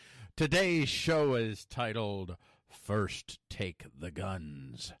Today's show is titled, First Take the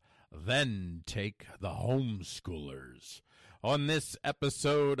Guns, Then Take the Homeschoolers. On this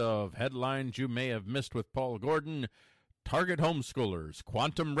episode of Headlines You May Have Missed with Paul Gordon, Target Homeschoolers,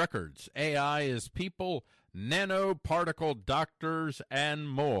 Quantum Records, AI is People, Nanoparticle Doctors, and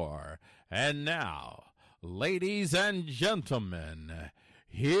more. And now, ladies and gentlemen,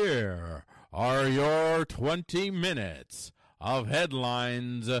 here are your 20 minutes of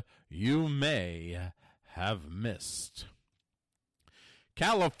headlines you may have missed.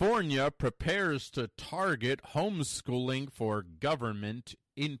 California prepares to target homeschooling for government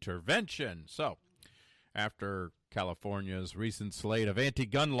intervention. So, after California's recent slate of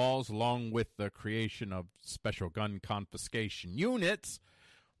anti-gun laws, along with the creation of special gun confiscation units,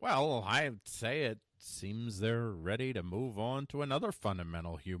 well, I'd say it seems they're ready to move on to another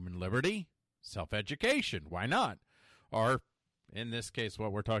fundamental human liberty, self-education. Why not? Or, in this case,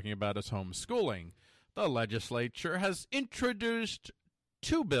 what we're talking about is homeschooling. The legislature has introduced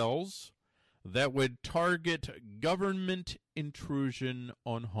two bills that would target government intrusion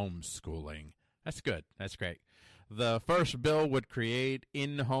on homeschooling. That's good. That's great. The first bill would create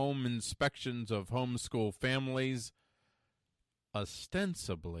in-home inspections of homeschool families,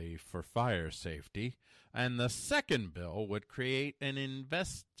 ostensibly for fire safety, and the second bill would create an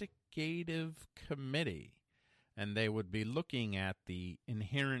investigative committee, and they would be looking at the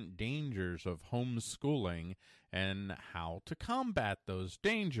inherent dangers of homeschooling and how to combat those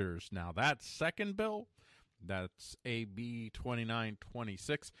dangers. Now, that second bill, that's AB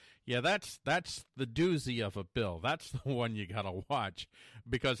 2926. Yeah, that's the doozy of a bill. That's the one you got to watch,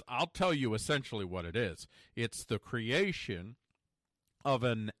 because I'll tell you essentially what it is. It's the creation of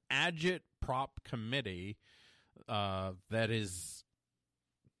an agitprop committee that is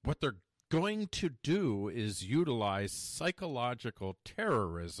what they're going to do is utilize psychological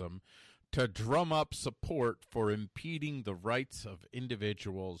terrorism to drum up support for impeding the rights of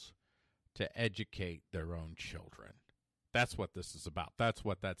individuals to educate their own children. That's what this is about. That's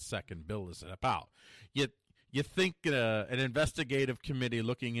what that second bill is about. You think an investigative committee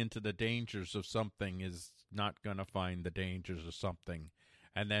looking into the dangers of something is not going to find the dangers of something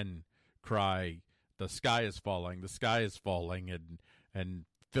and then cry, the sky is falling, and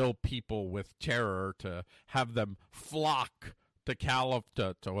fill people with terror to have them flock to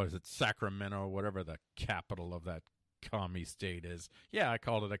what is it, Sacramento, or whatever the capital of that commie state is. Yeah, I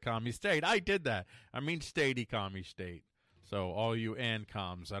called it a commie state. I did that. I mean statey commie state. So all you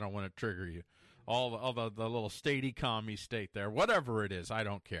ANCOMs, I don't want to trigger you. All the little statey commie state there, whatever it is, I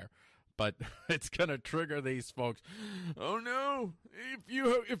don't care. But it's going to trigger these folks. Oh, no,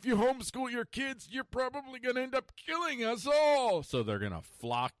 if you homeschool your kids, you're probably going to end up killing us all. So they're going to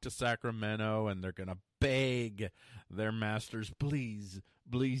flock to Sacramento, and they're going to beg their masters, please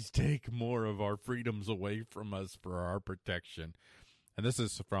take more of our freedoms away from us for our protection. And this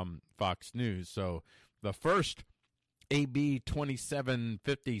is from Fox News. So the first AB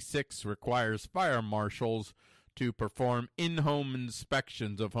 2756 requires fire marshals to perform in-home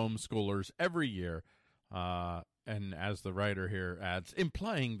inspections of homeschoolers every year, and as the writer here adds,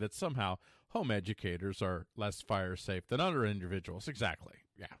 implying that somehow home educators are less fire safe than other individuals. Exactly.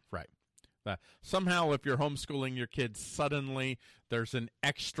 Yeah, right. Somehow if you're homeschooling your kids, suddenly there's an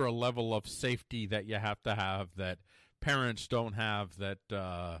extra level of safety that you have to have that parents don't have,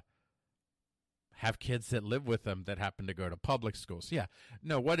 that have kids that live with them that happen to go to public schools. Yeah.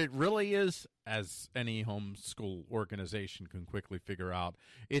 No, what it really is, as any homeschool organization can quickly figure out,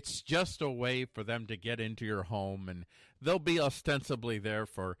 it's just a way for them to get into your home, and they'll be ostensibly there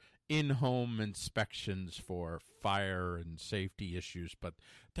for in-home inspections for fire and safety issues, but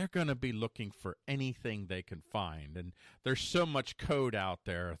they're going to be looking for anything they can find. And there's so much code out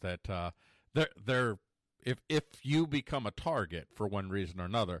there that if you become a target for one reason or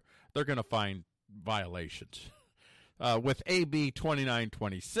another, they're going to find violations. With AB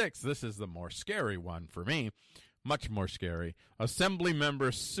 2926, this is the more scary one for me, much more scary.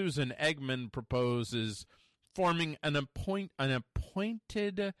 Assemblymember Susan Eggman proposes forming an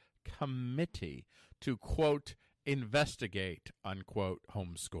appointed committee to, quote, investigate, unquote,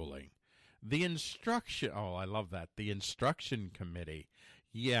 homeschooling. The instruction, oh, I love that, the instruction committee.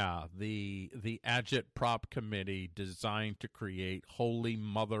 Yeah, the agitprop committee designed to create holy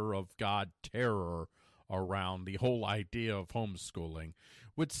mother of God terror around the whole idea of homeschooling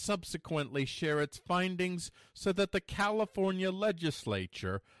would subsequently share its findings so that the California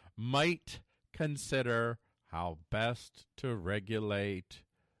legislature might consider how best to regulate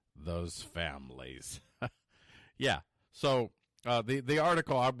those families. Yeah, so the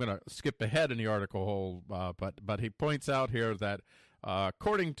article, I'm going to skip ahead in the article, but he points out here that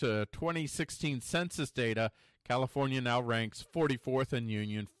According to 2016 census data, California now ranks 44th in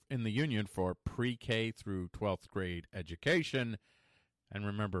the union for pre-K through 12th grade education. And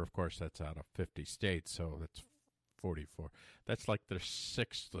remember, of course, that's out of 50 states, so that's 44. That's like their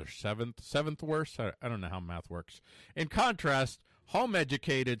sixth or seventh worst. I don't know how math works. In contrast,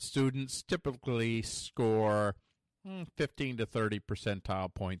 home-educated students typically score 15 to 30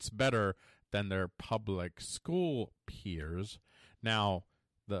 percentile points better than their public school peers. Now,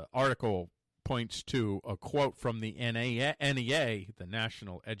 the article points to a quote from the NEA, the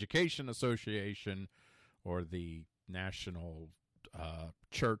National Education Association, or the National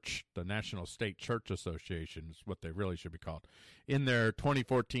the National State Church Association is what they really should be called. In their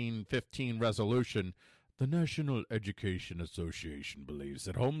 2014-15 resolution, the National Education Association believes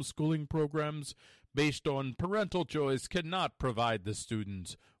that homeschooling programs based on parental choice cannot provide the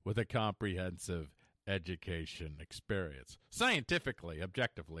students with a comprehensive education experience. Scientifically,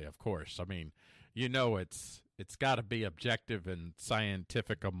 objectively, of course. I mean, you know it's got to be objective and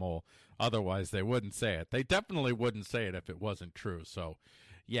scientificable. Otherwise, they wouldn't say it. They definitely wouldn't say it if it wasn't true. So,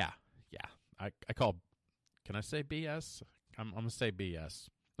 yeah. I call, can I say BS? I'm going to say BS.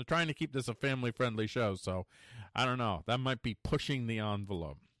 They're trying to keep this a family-friendly show, so I don't know. That might be pushing the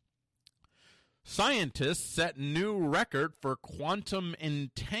envelope. Scientists set new record for quantum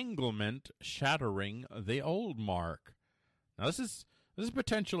entanglement, shattering the old mark. Now, this is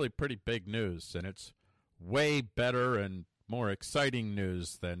potentially pretty big news, and it's way better and more exciting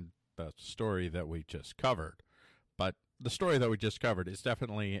news than the story that we just covered. But the story that we just covered is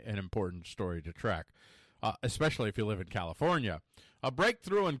definitely an important story to track, especially if you live in California. A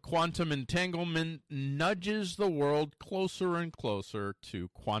breakthrough in quantum entanglement nudges the world closer and closer to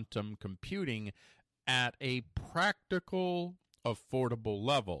quantum computing at a practical, affordable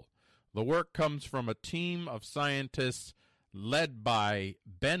level. The work comes from a team of scientists led by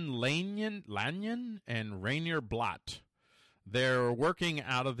Ben Lanyon and Rainier Blatt. They're working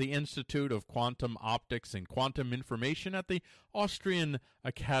out of the Institute of Quantum Optics and Quantum Information at the Austrian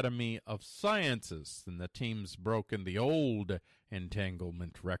Academy of Sciences. And the team's broken the old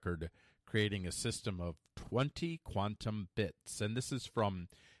entanglement record, creating a system of 20 quantum bits. And this is from,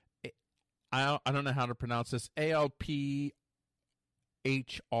 I don't know how to pronounce this, alphr.com,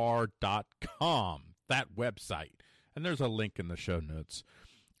 that website. And there's a link in the show notes.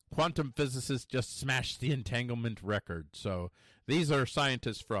 Quantum physicists just smashed the entanglement record. So these are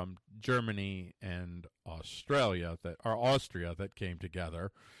scientists from Germany and Austria that came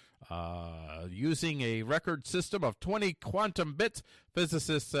together. Using a record system of 20 quantum bits,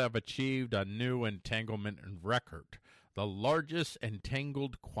 physicists have achieved a new entanglement record, the largest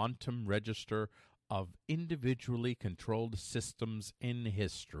entangled quantum register of individually controlled systems in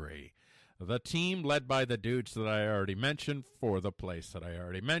history. The team, led by the dudes that I already mentioned for the place that I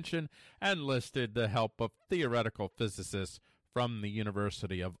already mentioned, enlisted the help of theoretical physicists from the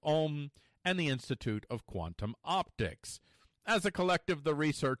University of Ulm and the Institute of Quantum Optics. As a collective, the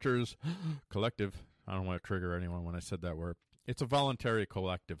researchers... collective? I don't want to trigger anyone when I said that word. It's a voluntary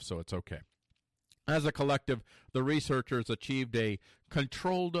collective, so it's okay. As a collective, the researchers achieved a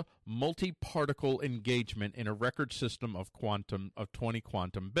controlled multi-particle engagement in a record system of 20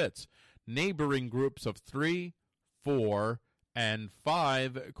 quantum bits. Neighboring groups of 3, 4, and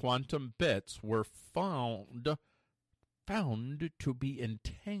 5 quantum bits were found to be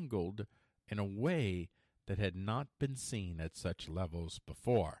entangled in a way that had not been seen at such levels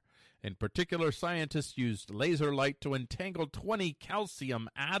before. In particular, scientists used laser light to entangle 20 calcium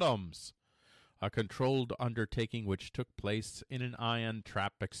atoms, a controlled undertaking which took place in an ion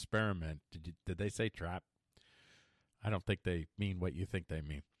trap experiment. Did they say trap? I don't think they mean what you think they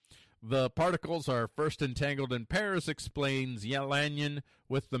mean. The particles are first entangled in pairs, explains Lanyon.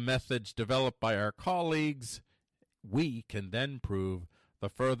 With the methods developed by our colleagues, we can then prove the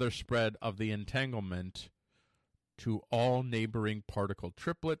further spread of the entanglement to all neighboring particle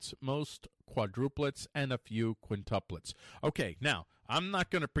triplets, most quadruplets, and a few quintuplets. Okay, now, I'm not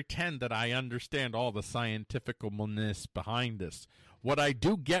going to pretend that I understand all the scientificalness behind this. What I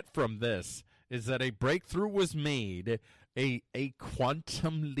do get from this is that a breakthrough was made, a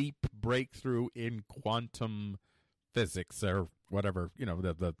quantum leap breakthrough in quantum physics, or whatever,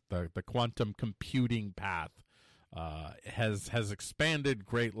 the quantum computing path has expanded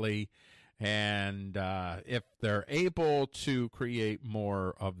greatly. And if they're able to create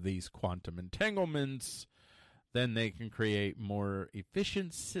more of these quantum entanglements, then they can create more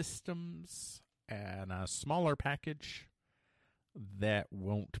efficient systems and a smaller package that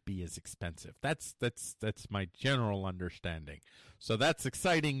won't be as expensive. That's my general understanding. So that's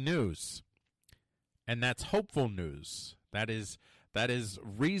exciting news. And that's hopeful news. That is That is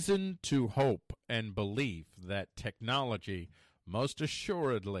reason to hope and belief that technology, most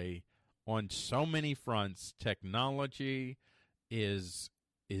assuredly, on so many fronts, technology is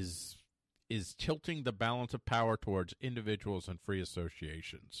tilting the balance of power towards individuals and free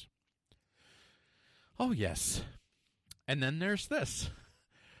associations. Oh, yes. And then there's this.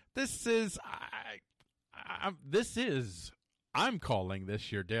 I'm calling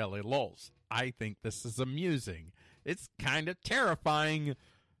this your daily lulz. I think this is amusing. It's kind of terrifying.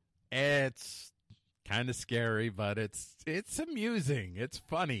 It's kind of scary, but it's amusing. It's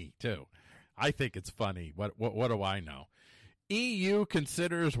funny, too. I think it's funny. What do I know? EU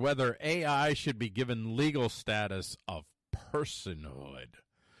considers whether AI should be given legal status of personhood.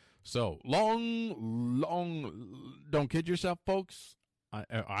 So, don't kid yourself, folks.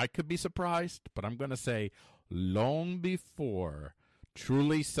 I could be surprised, but I'm going to say long before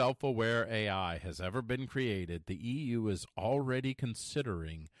truly self-aware AI has ever been created, the EU is already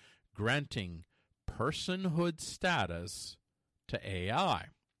considering granting personhood status to AI.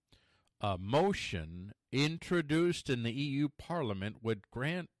 A motion introduced in the EU Parliament would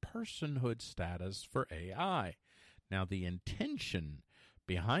grant personhood status for AI. Now, the intention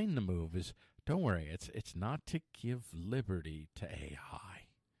behind the move is, don't worry, it's not to give liberty to AI.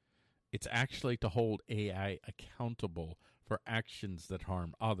 It's actually to hold AI accountable for actions that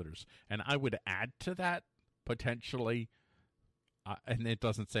harm others. And I would add to that, potentially, and it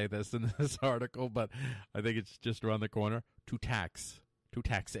doesn't say this in this article, but I think it's just around the corner, to tax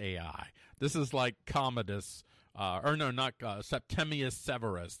AI. This is like Commodus, Septimius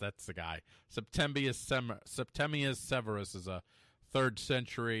Severus. That's the guy. Septimius Severus is a 3rd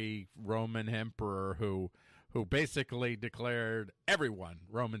century Roman emperor who basically declared everyone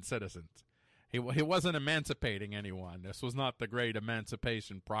Roman citizens. He wasn't emancipating anyone. This was not the great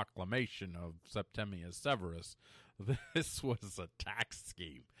Emancipation Proclamation of Septimius Severus. This was a tax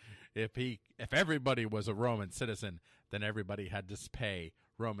scheme. If everybody was a Roman citizen, then everybody had to pay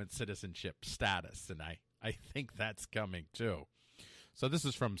Roman citizenship status, and I think that's coming too. So this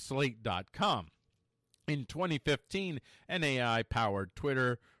is from Slate.com. In 2015, an AI-powered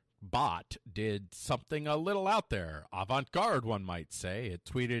Twitter bot did something a little out there, avant-garde, one might say. It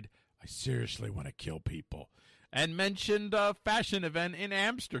tweeted, "I seriously want to kill people," and mentioned a fashion event in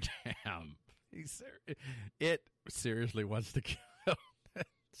Amsterdam. It seriously wants to kill.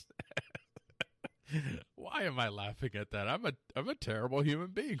 Why am I laughing at that? I'm a terrible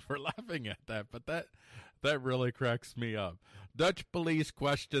human being for laughing at that, but that really cracks me up. Dutch police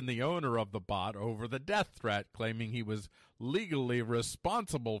questioned the owner of the bot over the death threat, claiming he was legally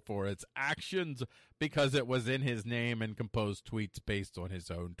responsible for its actions because it was in his name and composed tweets based on his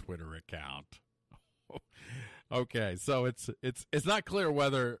own Twitter account. Okay, so it's not clear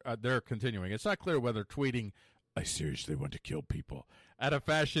whether they're continuing. It's not clear whether tweeting, "I seriously want to kill people," at a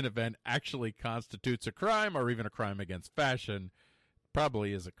fashion event actually constitutes a crime or even a crime against fashion.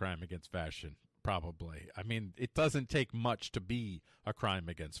 Probably is a crime against fashion. Probably. I mean, it doesn't take much to be a crime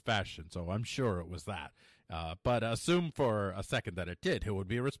against fashion, so I'm sure it was that. But assume for a second that it did. Who would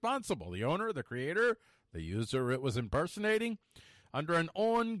be responsible? The owner, the creator, the user it was impersonating? Under an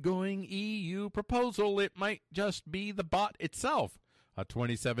ongoing EU proposal, it might just be the bot itself. A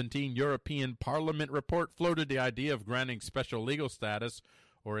 2017 European Parliament report floated the idea of granting special legal status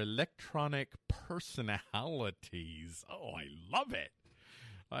or electronic personalities. Oh, I love it.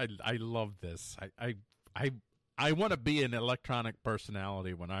 I love this. I want to be an electronic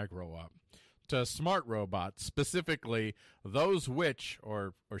personality when I grow up. To smart robots, specifically those which,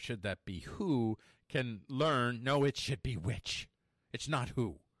 or should that be who, can learn. No, it should be which. It's not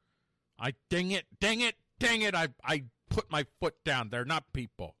who. Dang it. I put my foot down. They're not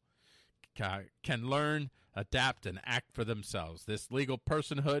people. Can learn, adapt, and act for themselves. This legal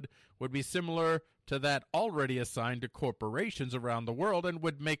personhood would be similar to that already assigned to corporations around the world and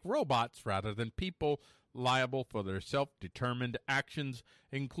would make robots, rather than people, liable for their self-determined actions,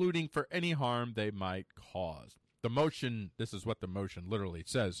 including for any harm they might cause. The motion, this is what the motion literally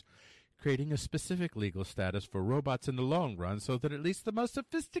says, creating a specific legal status for robots in the long run so that at least the most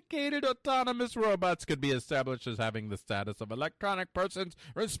sophisticated autonomous robots could be established as having the status of electronic persons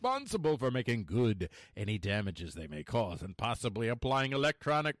responsible for making good any damages they may cause, and possibly applying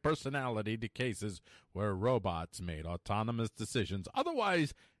electronic personality to cases where robots made autonomous decisions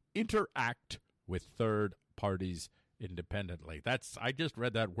otherwise interact with third parties independently. I just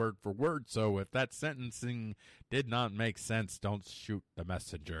read that word for word, so if that sentencing did not make sense, don't shoot the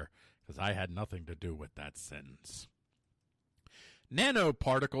messenger, because I had nothing to do with that sentence.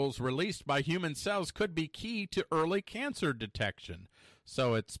 Nanoparticles released by human cells could be key to early cancer detection.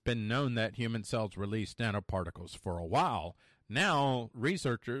 So it's been known that human cells release nanoparticles for a while. Now,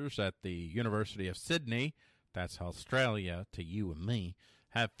 researchers at the University of Sydney, that's Australia to you and me,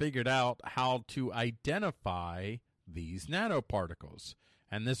 have figured out how to identify these nanoparticles.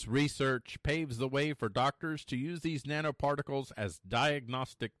 And this research paves the way for doctors to use these nanoparticles as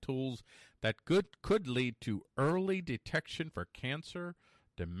diagnostic tools that could lead to early detection for cancer,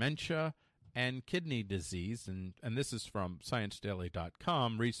 dementia, and kidney disease. And this is from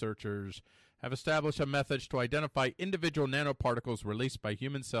ScienceDaily.com. Researchers have established a method to identify individual nanoparticles released by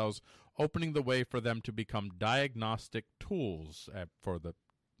human cells, opening the way for them to become diagnostic tools for the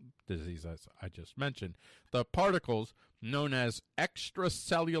disease as I just mentioned. The particles, known as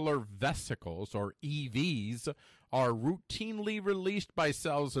extracellular vesicles, or EVs, are routinely released by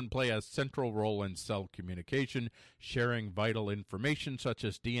cells and play a central role in cell communication, sharing vital information such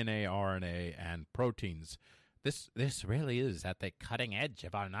as DNA, RNA, and proteins. This really is at the cutting edge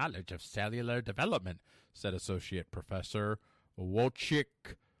of our knowledge of cellular development, said Associate Professor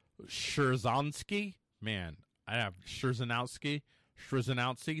Wojciech Szczerzański. Man, I have Szczerzański,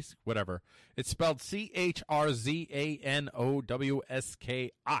 whatever. It's spelled Chrzanowski.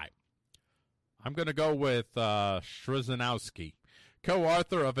 I'm going to go with Szczerzański,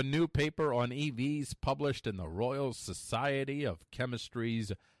 co-author of a new paper on EVs published in the Royal Society of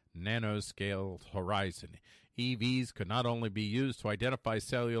Chemistry's Nanoscale Horizon. EVs could not only be used to identify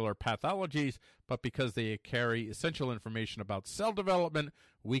cellular pathologies, but because they carry essential information about cell development,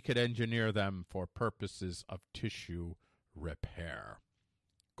 we could engineer them for purposes of tissue repair.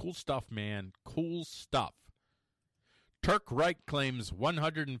 Cool stuff, man. Cool stuff. Turk Reich claims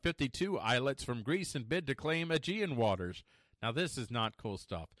 152 islets from Greece in bid to claim Aegean waters. Now, this is not cool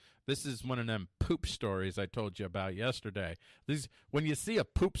stuff. This is one of them poop stories I told you about yesterday. When you see a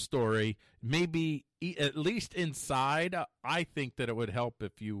poop story, maybe at least inside, I think that it would help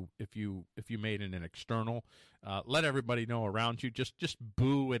if you made it an external. Let everybody know around you. Just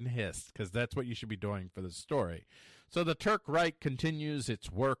boo and hiss, because that's what you should be doing for the story. So the Turk Reich continues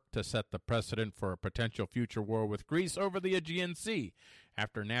its work to set the precedent for a potential future war with Greece over the Aegean Sea.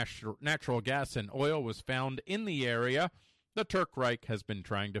 After natural gas and oil was found in the area, the Turk Reich has been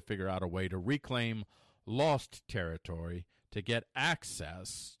trying to figure out a way to reclaim lost territory to get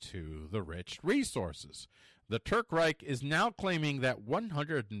access to the rich resources. The Turk Reich is now claiming that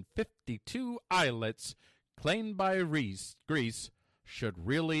 152 islets claimed by Greece should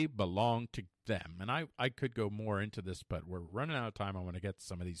really belong to them. And I could go more into this, but we're running out of time. I want to get to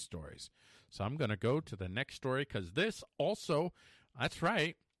some of these stories. So I'm going to go to the next story, because this also, that's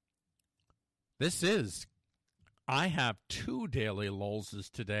right, I have 2 daily lulls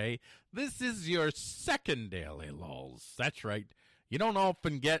today. This is your second daily lulls. That's right. You don't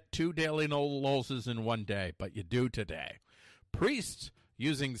often get 2 daily lulls in one day, but you do today. Priests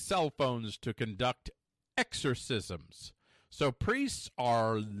using cell phones to conduct exorcisms. So priests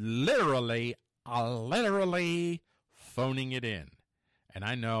are literally phoning it in. And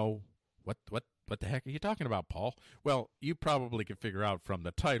I know, what the heck are you talking about, Paul? Well, you probably could figure out from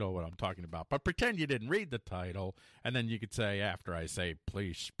the title what I'm talking about. But pretend you didn't read the title, and then you could say, after I say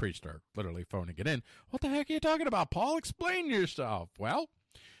priests are literally phoning it in, what the heck are you talking about, Paul? Explain yourself. Well,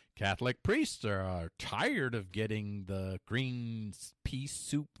 Catholic priests are tired of getting the green pea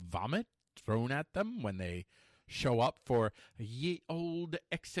soup vomit thrown at them when they show up for ye old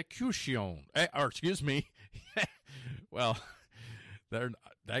execution. Well,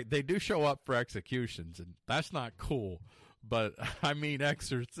 they do show up for executions, and that's not cool, but I mean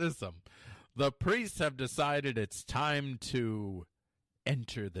exorcism. The priests have decided it's time to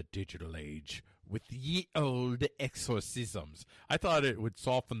enter the digital age with ye old exorcisms. I thought it would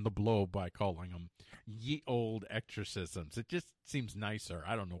soften the blow by calling them ye old exorcisms. It just seems nicer.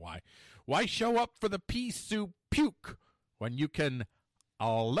 I don't know why. Why show up for the pea soup puke when you can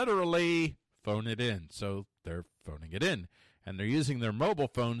literally phone it in? So they're phoning it in, and they're using their mobile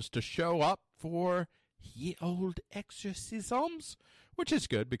phones to show up for ye old exorcisms, which is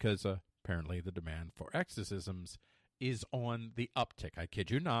good because apparently the demand for exorcisms is on the uptick. I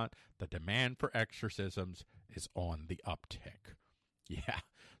kid you not, the demand for exorcisms is on the uptick. Yeah.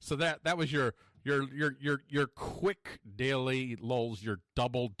 So that was your quick daily lulls, your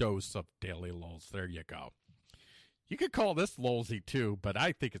double dose of daily lulls. There you go. You could call this lulsy too, but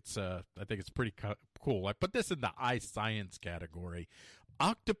I think it's pretty cool. I put this in the iScience category.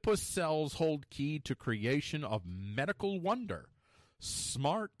 Octopus cells hold key to creation of medical wonder.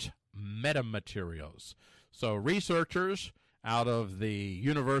 Smart metamaterials. So researchers out of the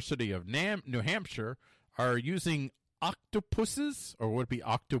University of New Hampshire are using octopuses, or would it be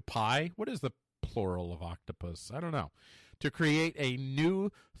octopi? What is the plural of octopus? I don't know. to create a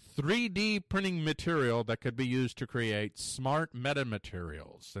new 3D printing material that could be used to create smart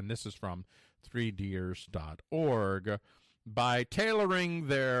metamaterials. And this is from 3Ders.org. By tailoring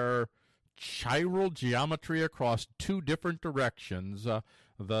their chiral geometry across two different directions,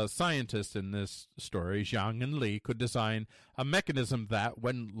 the scientists in this story, Zhang and Li, could design a mechanism that,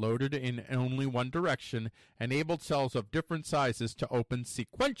 when loaded in only one direction, enabled cells of different sizes to open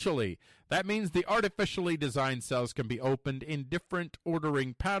sequentially. That means the artificially designed cells can be opened in different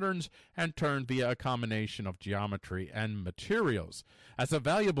ordering patterns and turned via a combination of geometry and materials. As a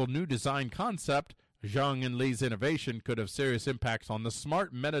valuable new design concept, Zhang and Li's innovation could have serious impacts on the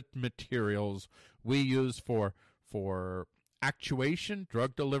smart metamaterials we use for actuation,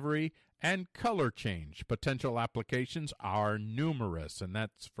 drug delivery, and color change. Potential applications are numerous, and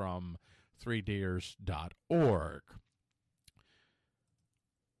that's from 3Ders.org.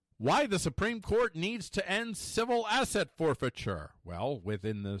 Why the Supreme Court needs to end civil asset forfeiture. Well,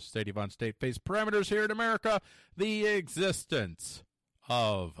 within the state-of state-based parameters here in America, the existence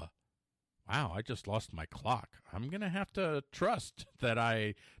of... Wow, I just lost my clock. I'm going to have to trust that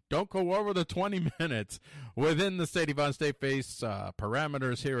I don't go over the 20 minutes. Within the state-of state-based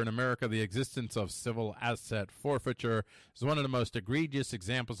parameters here in America, the existence of civil asset forfeiture is one of the most egregious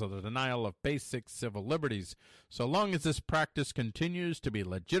examples of the denial of basic civil liberties. So long as this practice continues to be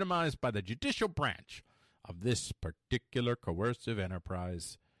legitimized by the judicial branch of this particular coercive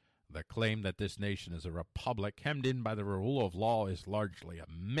enterprise, the claim that this nation is a republic hemmed in by the rule of law is largely a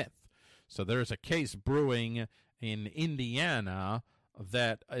myth. So there's a case brewing in Indiana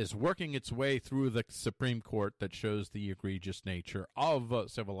that is working its way through the Supreme Court that shows the egregious nature of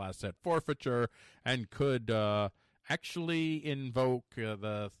civil asset forfeiture and could actually invoke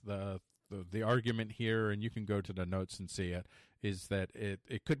the argument here, and you can go to the notes and see it, is that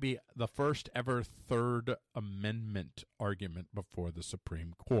it could be the first ever Third Amendment argument before the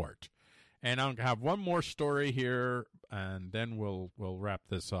Supreme Court. And I'll have one more story here, and then we'll wrap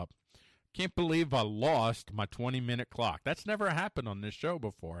this up. Can't believe I lost my 20-minute clock. That's never happened on this show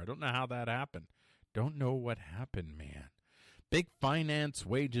before. I don't know how that happened. Don't know what happened, man. Big finance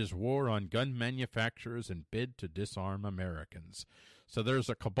wages war on gun manufacturers and bid to disarm Americans. So there's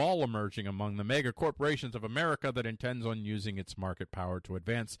a cabal emerging among the mega corporations of America that intends on using its market power to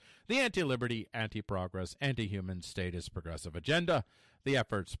advance the anti-liberty, anti-progress, anti-human, statist, progressive agenda. The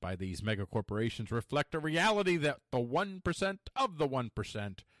efforts by these mega corporations reflect a reality that the 1% of the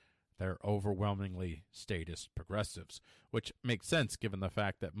 1%, they're overwhelmingly statist progressives, which makes sense given the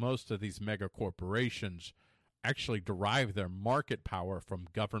fact that most of these mega corporations actually derive their market power from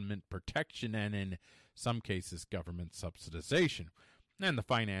government protection and, in some cases, government subsidization. And the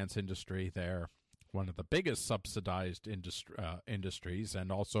finance industry, they're one of the biggest subsidized industries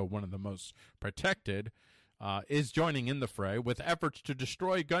and also one of the most protected, is joining in the fray with efforts to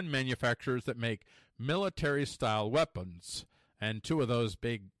destroy gun manufacturers that make military-style weapons. And two of those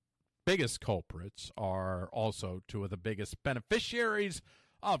biggest culprits are also two of the biggest beneficiaries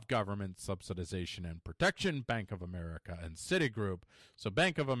of government subsidization and protection, Bank of America and Citigroup. So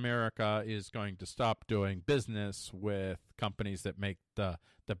Bank of America is going to stop doing business with companies that make the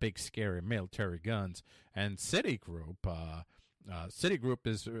big scary military guns, and Citigroup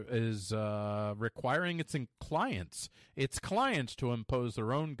is requiring its clients to impose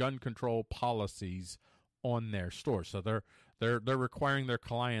their own gun control policies on their stores. So they're requiring their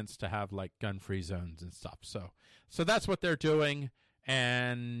clients to have like gun-free zones and stuff. So that's what they're doing,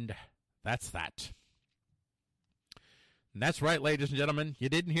 and that's that. And that's right, ladies and gentlemen. You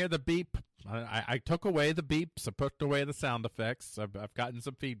didn't hear the beep. I took away the beeps. I put away the sound effects. I've gotten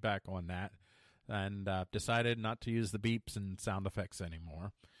some feedback on that, and decided not to use the beeps and sound effects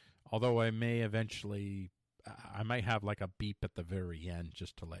anymore. Although I may eventually, I might have like a beep at the very end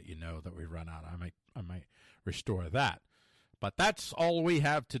just to let you know that we run out. I might restore that. But that's all we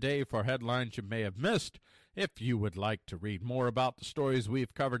have today for headlines you may have missed. If you would like to read more about the stories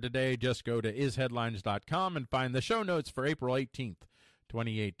we've covered today, just go to isheadlines.com and find the show notes for April 18th,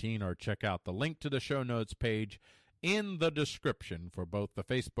 2018, or check out the link to the show notes page in the description for both the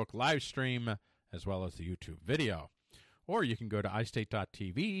Facebook live stream as well as the YouTube video. Or you can go to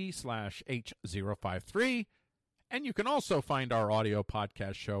istate.tv/H053, and you can also find our audio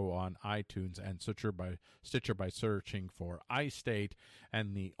podcast show on iTunes and Stitcher by searching for iState.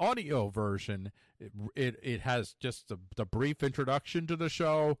 And the audio version, it has just the brief introduction to the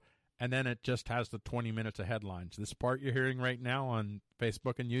show, and then it just has the 20 minutes of headlines. This part you're hearing right now on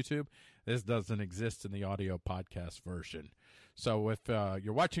Facebook and YouTube, this doesn't exist in the audio podcast version. So if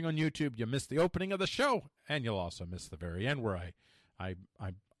you're watching on YouTube, you missed the opening of the show, and you'll also miss the very end where I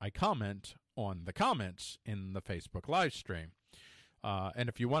comment on the comments in the Facebook live stream. And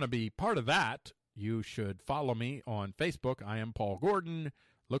if you want to be part of that, you should follow me on Facebook. I am Paul Gordon.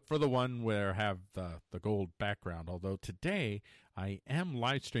 Look for the one where I have the gold background, although today I am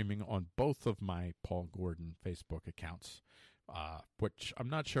live streaming on both of my Paul Gordon Facebook accounts, which I'm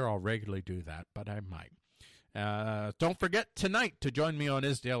not sure I'll regularly do that, but I might. Don't forget tonight to join me on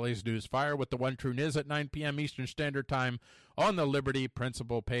Isdale's Newsfire with the One True Niz at 9 p.m. Eastern Standard Time on the Liberty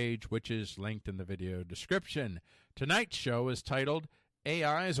Principle page, which is linked in the video description. Tonight's show is titled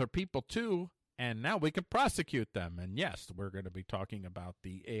AIs Are People Too, and now we can prosecute them. And yes, we're going to be talking about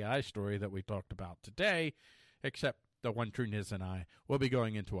the AI story that we talked about today, except the One True Niz and I will be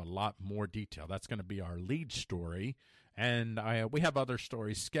going into a lot more detail. That's going to be our lead story, and we have other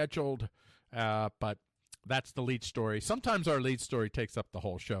stories scheduled, but that's the lead story. Sometimes our lead story takes up the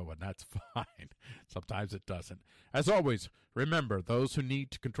whole show, and that's fine. Sometimes it doesn't. As always, remember, those who need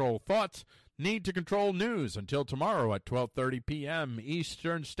to control thoughts need to control news. Until tomorrow at 12:30 p.m.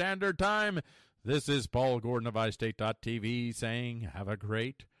 Eastern Standard Time, this is Paul Gordon of iState.tv saying have a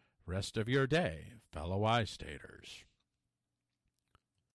great rest of your day, fellow iStaters.